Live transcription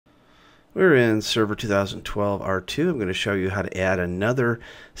We're in Server 2012 R2. I'm going to show you how to add another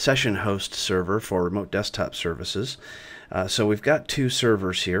session host server for remote desktop services. So we've got two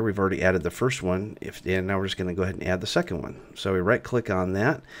servers here. We've already added the first one, and now we're just going to go ahead and add the second one. So we right-click on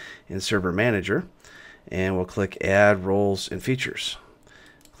that in Server Manager, and we'll click Add Roles and Features.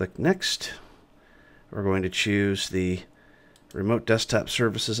 Click Next. We're going to choose the Remote Desktop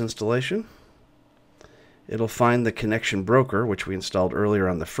Services installation. It'll find the connection broker, which we installed earlier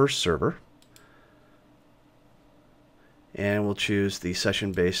on the first server. And we'll choose the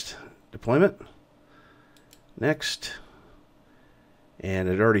session-based deployment. Next. And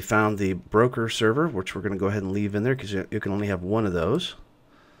it already found the broker server, which we're going to go ahead and leave in there because you can only have one of those.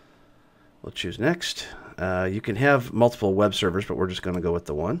 We'll choose Next. You can have multiple web servers, but we're just going to go with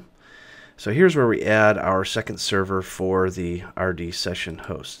the one. So here's where we add our second server for the RD session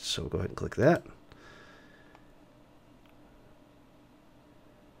host. So we'll go ahead and click that.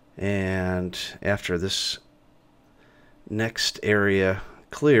 And after this next area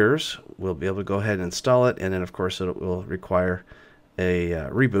clears, we'll be able to go ahead and install it, and then of course it will require a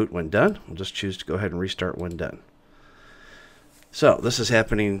reboot when done. We'll just choose to go ahead and restart when done. So this is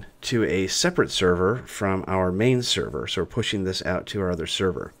happening to a separate server from our main server, so we're pushing this out to our other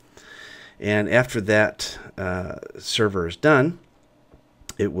server. And after that server is done,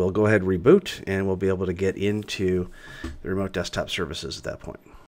 it will go ahead and reboot, and we'll be able to get into the remote desktop services at that point.